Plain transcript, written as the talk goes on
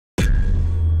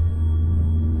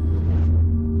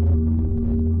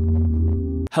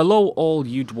Hello all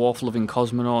you dwarf-loving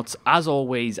cosmonauts, as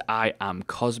always I am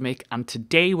Cosmic, and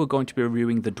today we're going to be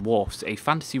reviewing The Dwarves, a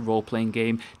fantasy role-playing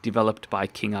game developed by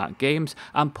King Art Games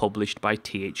and published by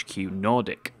THQ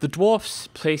Nordic. The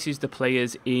Dwarves places the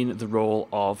players in the role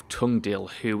of Tungdil,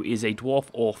 who is a dwarf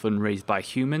orphan raised by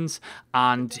humans,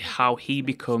 and how he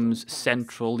becomes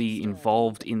centrally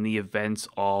involved in the events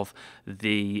of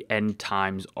the end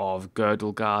times of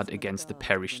Girdlegard against the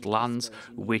Perished Lands,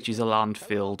 which is a land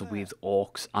filled with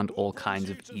orcs and all kinds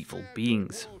of evil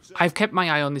beings. I've kept my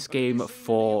eye on this game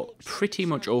for pretty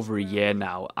much over a year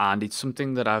now, and it's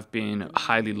something that I've been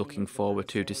highly looking forward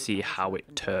to see how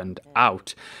it turned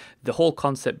out. The whole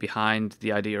concept behind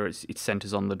the idea it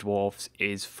centers on the dwarves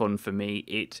is fun for me.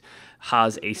 It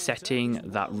has a setting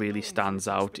that really stands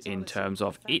out in terms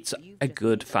of it's a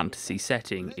good fantasy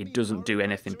setting. It doesn't do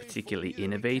anything particularly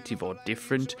innovative or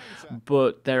different,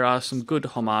 but there are some good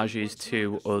homages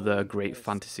to other great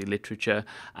fantasy literature,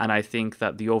 and I think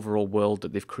that the overall world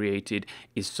that they've created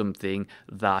is something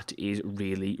that is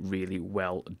really, really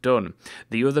well done.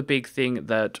 The other big thing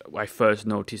that I first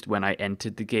noticed when I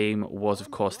entered the game was,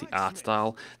 of course, the art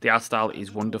style. The art style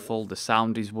is wonderful, the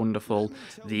sound is wonderful,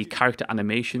 the character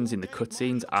animations in the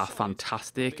cutscenes are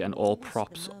fantastic, and all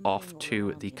props off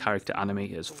to the character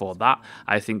animators for that.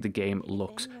 I think the game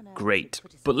looks great.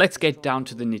 But let's get down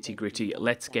to the nitty-gritty,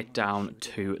 let's get down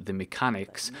to the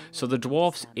mechanics. So The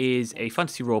Dwarves is a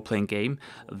fantasy role-playing game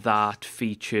that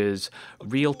features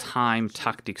real-time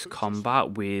tactics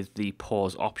combat with the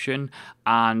pause option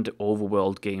and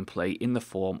overworld gameplay in the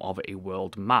form of a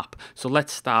world map. So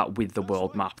let's start with the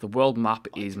world map. The world map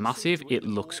is massive, it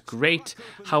looks great,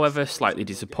 however slightly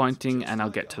disappointing, and I'll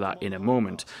get to that in a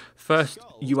moment. First,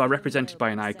 you are represented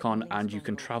by an icon and you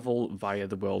can travel via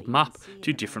the world map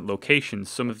to different locations.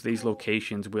 Some of these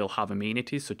locations will have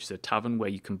amenities such as a tavern where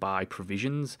you can buy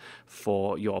provisions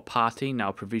for your party.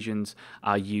 Now, provisions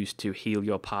are used to heal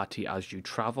your party as you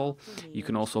travel. You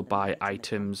can also buy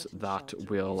items that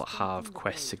will have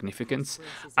quest significance.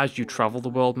 As you travel the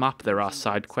world map, there are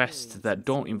side quests that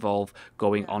don't involve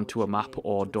going onto a map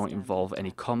or don't involve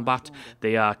any combat.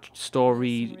 They are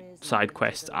story side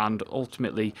quests, and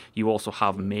ultimately you also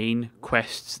have main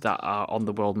quests that are on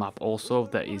the world map also,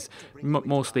 that is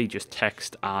mostly just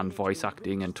text and voice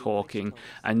acting and talking,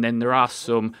 and then there are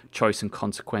some choice and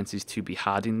consequences to be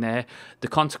had in there. The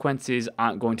consequences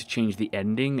aren't going to change the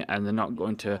ending and they're not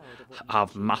going to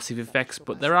have massive effects,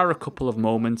 but there are a couple of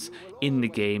moments in the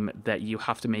game that you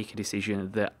have to make a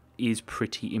decision that is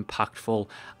pretty impactful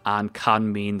and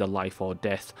can mean the life or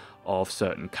death of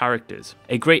certain characters.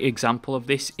 A great example of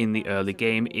this in the early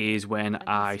game is when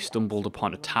I stumbled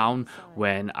upon a town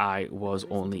when I was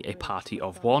only a party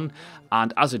of one,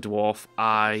 and as a dwarf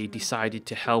I decided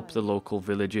to help the local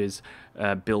villagers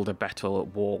build a better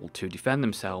wall to defend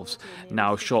themselves.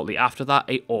 Now, shortly after that,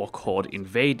 a orc horde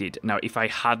invaded. Now, if I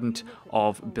hadn't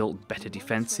of built better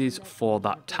defenses for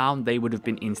that town, they would have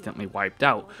been instantly wiped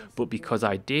out, but because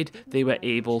I did, they were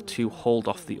able to hold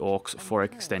off the orcs for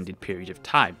an extended period of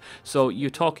time. So you're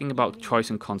talking about choice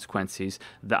and consequences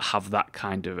that have that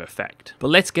kind of effect. But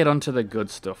let's get on to the good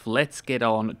stuff. Let's get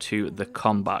on to the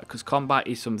combat, because combat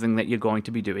is something that you're going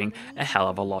to be doing a hell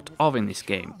of a lot of in this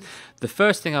game. The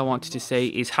first thing I wanted to say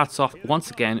is hats off once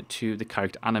again to the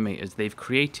character animators. They've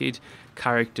created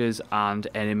characters and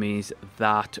enemies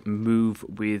that move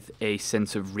with a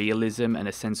sense of realism and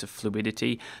a sense of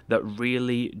fluidity that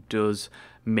really does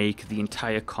make the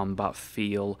entire combat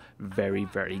feel very,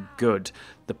 very good.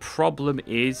 The problem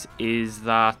is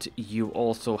that you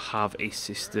also have a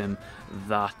system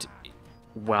that,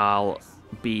 while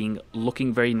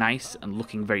looking very nice and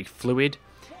looking very fluid,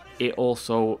 it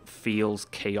also feels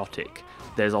chaotic.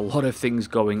 There's a lot of things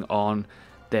going on.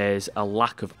 There's a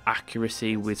lack of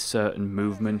accuracy with certain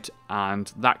movement,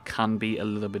 and that can be a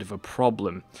little bit of a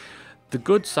problem. The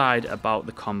good side about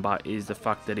the combat is the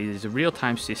fact that it is a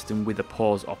real-time system with a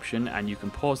pause option, and you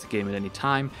can pause the game at any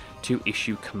time to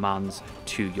issue commands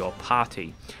to your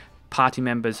party. Party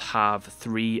members have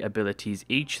 3 abilities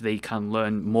each. They can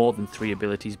learn more than 3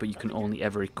 abilities, but you can only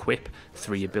ever equip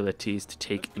 3 abilities to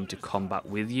take into combat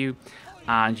with you.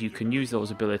 And you can use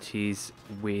those abilities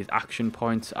with action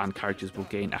points, and characters will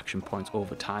gain action points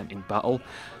over time in battle.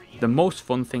 The most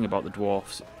fun thing about the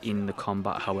dwarfs in the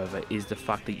combat, however, is the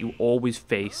fact that you always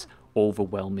face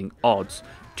overwhelming odds,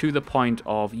 to the point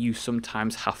of you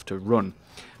sometimes have to run.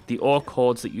 The orc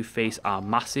hordes that you face are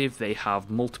massive. They have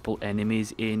multiple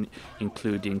enemies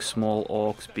including small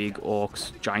orcs, big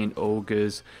orcs, giant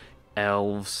ogres,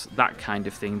 elves, that kind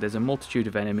of thing. There's a multitude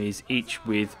of enemies, each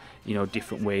with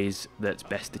different ways that's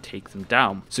best to take them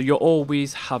down. So you're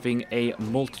always having a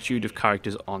multitude of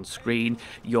characters on screen.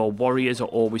 Your warriors are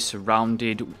always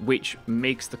surrounded, which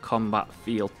makes the combat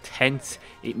feel tense.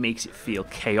 It makes it feel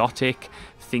chaotic.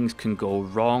 Things can go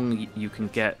wrong. You can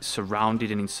get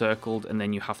surrounded and encircled, and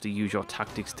then you have to use your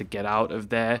tactics to get out of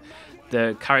there.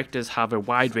 The characters have a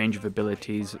wide range of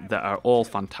abilities that are all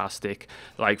fantastic.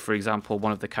 Like, for example,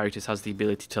 one of the characters has the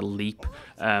ability to leap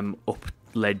up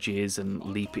ledges and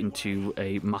leap into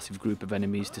a massive group of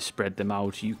enemies to spread them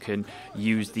out. You can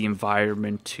use the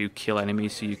environment to kill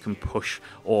enemies, so you can push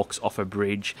orcs off a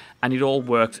bridge, and it all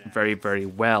works very, very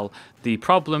well. The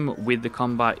problem with the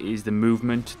combat is the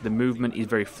movement. The movement is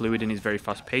very fluid and is very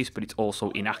fast paced, but it's also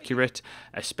inaccurate,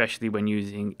 especially when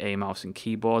using a mouse and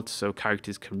keyboard, so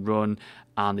characters can run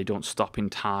and they don't stop in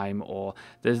time, or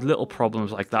there's little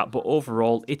problems like that. But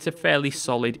overall, it's a fairly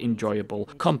solid, enjoyable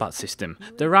combat system.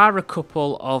 There are a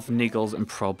couple of niggles and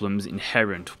problems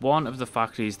inherent. One of the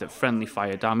factors is that friendly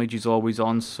fire damage is always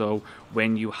on, so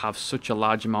when you have such a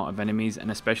large amount of enemies,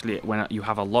 and especially when you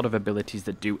have a lot of abilities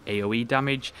that do AoE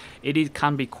damage,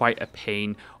 can be quite a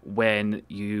pain when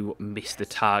you miss the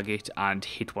target and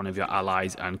hit one of your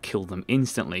allies and kill them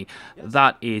instantly.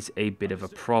 That is a bit of a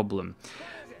problem.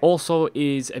 Also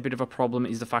is a bit of a problem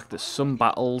is the fact that some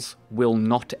battles will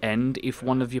not end if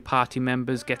one of your party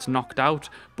members gets knocked out,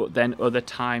 but then other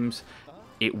times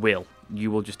it will. You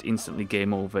will just instantly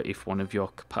game over if one of your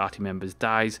party members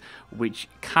dies, which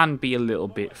can be a little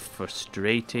bit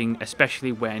frustrating,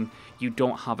 especially when you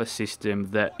don't have a system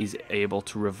that is able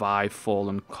to revive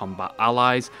fallen combat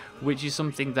allies, which is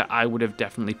something that I would have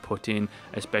definitely put in,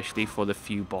 especially for the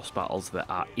few boss battles that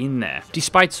are in there.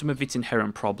 Despite some of its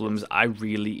inherent problems, I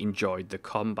really enjoyed the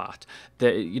combat.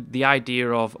 The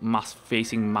idea of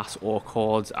facing mass orc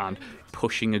hordes and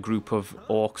pushing a group of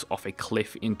orcs off a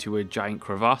cliff into a giant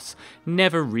crevasse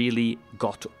never really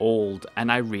got old,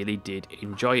 and I really did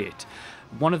enjoy it.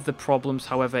 One of the problems,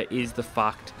 however, is the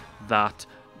fact that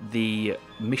the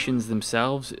missions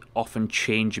themselves often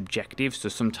change objectives, so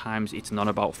sometimes it's not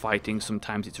about fighting,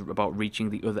 sometimes it's about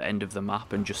reaching the other end of the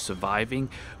map and just surviving,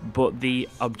 but the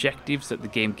objectives that the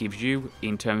game gives you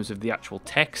in terms of the actual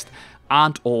text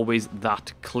aren't always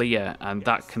that clear, and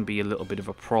that can be a little bit of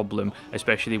a problem,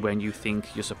 especially when you think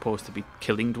you're supposed to be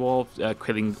killing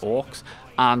orcs,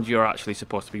 and you're actually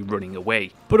supposed to be running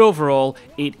away. But overall,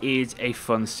 it is a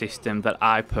fun system that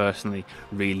I personally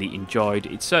really enjoyed.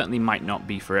 It certainly might not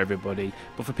be for everybody,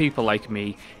 but for people like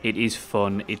me, it is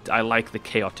fun. I like the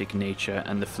chaotic nature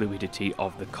and the fluidity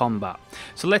of the combat.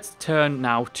 So let's turn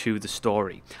now to the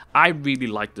story. I really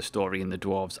liked the story in the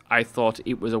Dwarves. I thought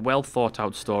it was a well thought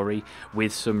out story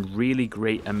with some really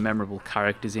great and memorable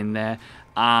characters in there,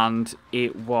 and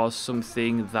it was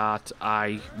something that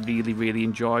I really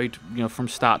enjoyed, from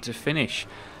start to finish.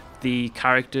 The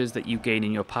characters that you gain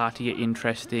in your party are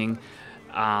interesting,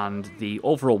 and the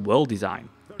overall world design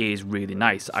is really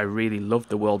nice. I really loved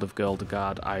the world of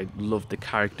Girldegard. I loved the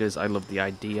characters, I loved the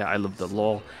idea, I loved the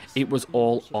lore. It was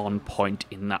all on point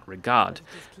in that regard.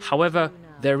 However,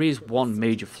 there is one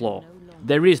major flaw.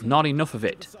 There is not enough of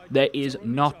it. There is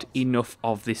not enough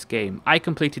of this game. I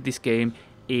completed this game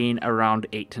in around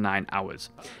 8 to 9 hours.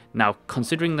 Now,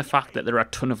 considering the fact that there are a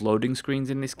ton of loading screens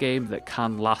in this game that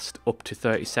can last up to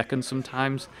 30 seconds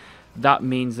sometimes, that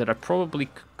means that I probably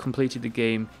completed the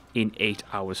game in 8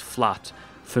 hours flat.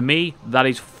 For me, that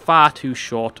is far too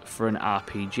short for an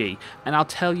RPG, and I'll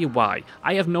tell you why.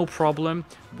 I have no problem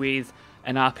with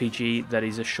an RPG that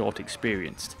is a short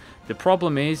experience. The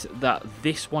problem is that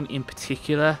this one in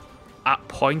particular, at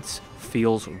points,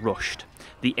 feels rushed.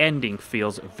 The ending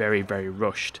feels very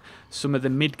rushed. Some of the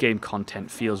mid-game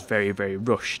content feels very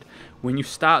rushed. When you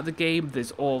start the game,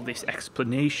 there's all this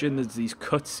explanation, there's these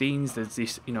cutscenes, there's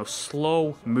this,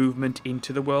 slow movement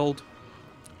into the world.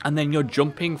 And then you're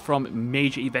jumping from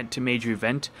major event to major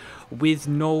event with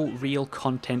no real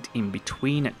content in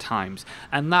between at times.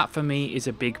 And that for me is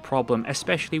a big problem,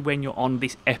 especially when you're on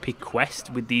this epic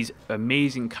quest with these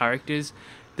amazing characters.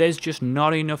 There's just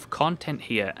not enough content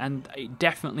here, and it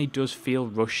definitely does feel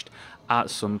rushed at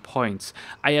some points.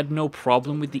 I had no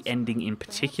problem with the ending in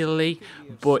particularly,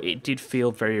 but it did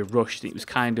feel very rushed. It was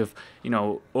kind of,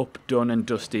 up, done and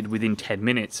dusted within 10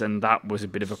 minutes, and that was a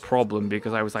bit of a problem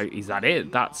because I was like, is that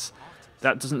it? That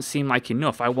doesn't seem like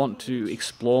enough. I want to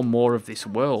explore more of this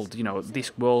world,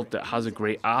 this world that has a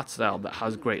great art style, that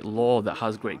has great lore, that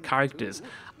has great characters.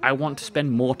 I want to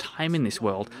spend more time in this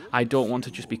world. I don't want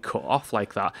to just be cut off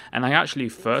like that. And I actually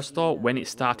first thought, when it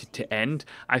started to end,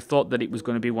 I thought that it was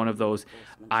going to be one of those,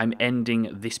 I'm ending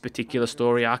this particular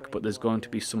story arc, but there's going to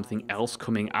be something else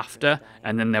coming after,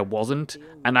 and then there wasn't,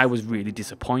 and I was really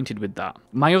disappointed with that.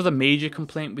 My other major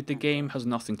complaint with the game has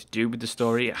nothing to do with the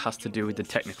story, it has to do with the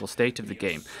technical state of the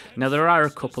game. Now, there are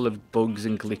a couple of bugs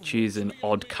and glitches and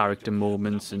odd character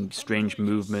moments and strange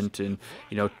movement and,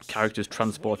 you know, characters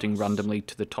transporting randomly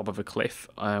to the top of a cliff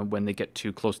when they get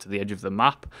too close to the edge of the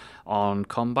map on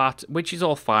combat, which is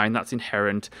all fine, that's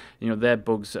inherent. You know, they're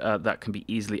bugs that can be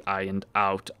easily ironed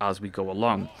out as we go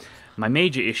along. My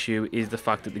major issue is the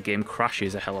fact that the game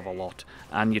crashes a hell of a lot,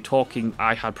 and you're talking,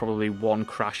 I had probably one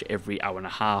crash every hour and a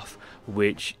half,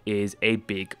 which is a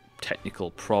big technical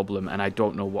problem, and I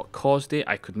don't know what caused it.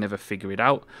 I could never figure it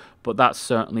out, but that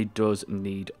certainly does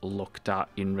need looked at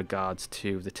in regards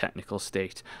to the technical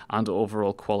state and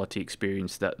overall quality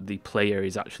experience that the player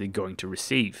is actually going to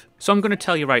receive. So I'm going to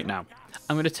tell you right now,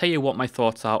 I'm going to tell you what my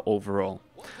thoughts are overall.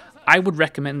 I would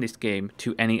recommend this game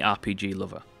to any RPG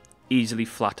lover. Easily,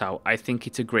 flat out. I think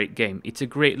it's a great game. It's a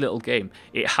great little game.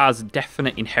 It has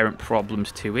definite inherent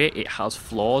problems to it. It has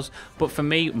flaws. But for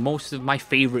me, most of my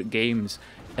favourite games,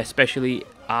 especially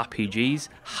RPGs,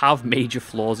 have major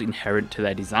flaws inherent to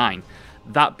their design.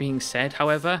 That being said,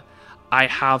 however, I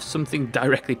have something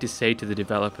directly to say to the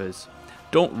developers.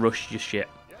 Don't rush your shit.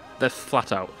 That's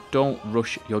flat out. Don't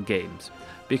rush your games.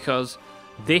 Because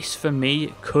this, for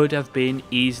me, could have been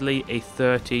easily a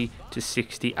 30 to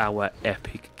 60 hour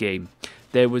epic game.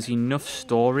 There was enough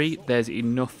story, there's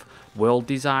enough world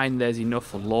design, there's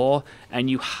enough lore, and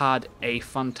you had a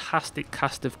fantastic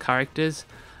cast of characters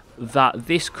that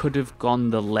this could have gone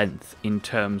the length in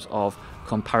terms of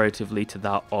comparatively to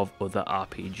that of other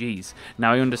RPGs.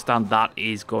 Now, I understand that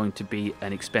is going to be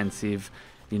an expensive,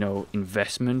 you know,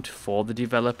 investment for the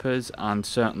developers, and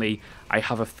certainly I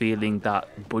have a feeling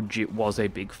that budget was a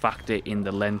big factor in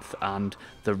the length and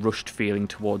the rushed feeling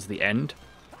towards the end.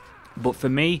 But for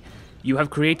me, you have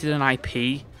created an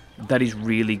IP that is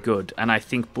really good, and I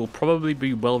think will probably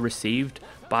be well received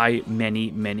by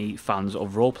many fans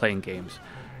of role-playing games.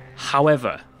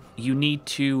 However, you need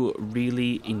to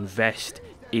really invest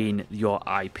in your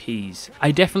IPs.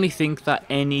 I definitely think that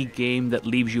any game that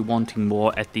leaves you wanting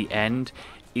more at the end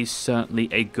is certainly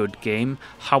a good game.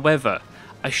 However,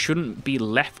 I shouldn't be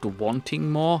left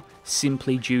wanting more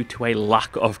simply due to a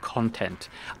lack of content.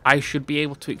 I should be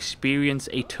able to experience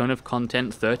a ton of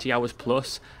content, 30 hours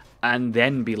plus, and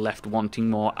then be left wanting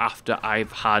more after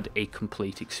I've had a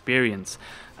complete experience.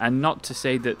 And not to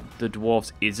say that the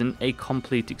Dwarves isn't a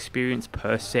complete experience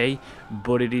per se,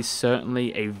 but it is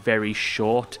certainly a very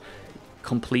short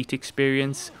complete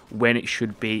experience when it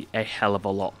should be a hell of a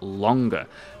lot longer,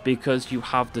 because you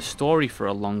have the story for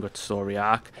a longer story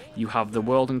arc, you have the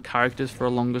world and characters for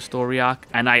a longer story arc,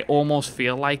 and I almost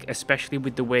feel like, especially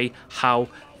with the way how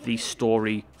the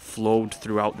story flowed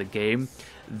throughout the game,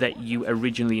 that you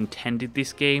originally intended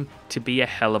this game to be a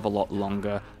hell of a lot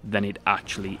longer than it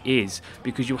actually is,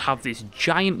 because you have this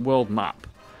giant world map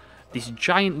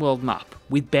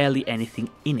with barely anything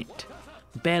in it.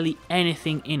 Barely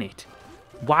anything in it.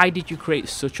 Why did you create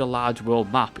such a large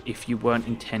world map if you weren't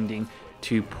intending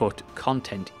to put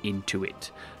content into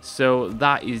it? So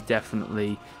that is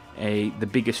definitely the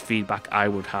biggest feedback I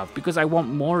would have, because I want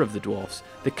more of the Dwarves.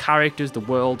 The characters, the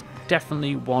world,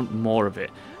 definitely want more of it.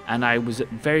 And I was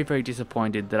very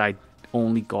disappointed that I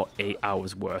only got 8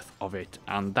 hours worth of it.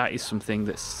 And that is something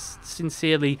that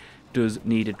sincerely does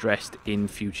need addressed in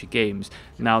future games.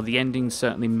 Now, the ending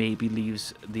certainly maybe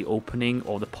leaves the opening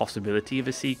or the possibility of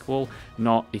a sequel.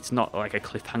 It's not like a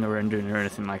cliffhanger ending or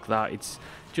anything like that. It's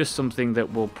just something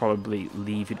that will probably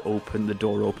leave it open, the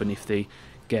door open, if they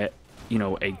get, you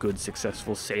know, a good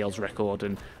successful sales record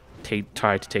and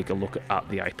try to take a look at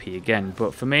the IP again.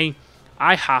 But for me,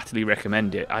 I heartily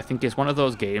recommend it. I think it's one of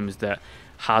those games that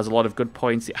has a lot of good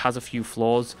points. It has a few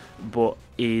flaws, but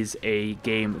is a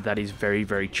game that is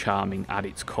very charming at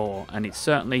its core. And it's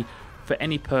certainly, for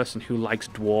any person who likes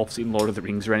dwarfs in Lord of the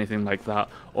Rings or anything like that,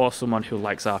 or someone who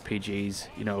likes RPGs,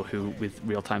 you know, who with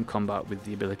real-time combat, with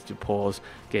the ability to pause,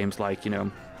 games like, you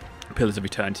know, Pillars of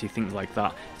Eternity, things like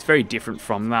that. It's very different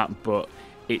from that, but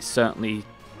it's certainly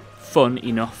fun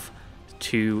enough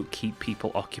to keep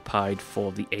people occupied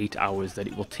for the 8 hours that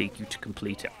it will take you to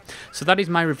complete it. So that is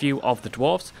my review of the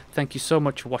Dwarves. Thank you so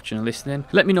much for watching and listening.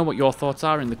 Let me know what your thoughts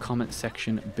are in the comment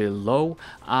section below,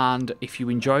 and if you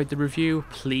enjoyed the review,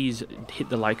 please hit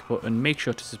the like button, make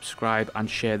sure to subscribe and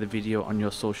share the video on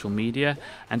your social media,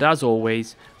 and as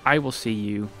always, I will see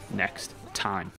you next time.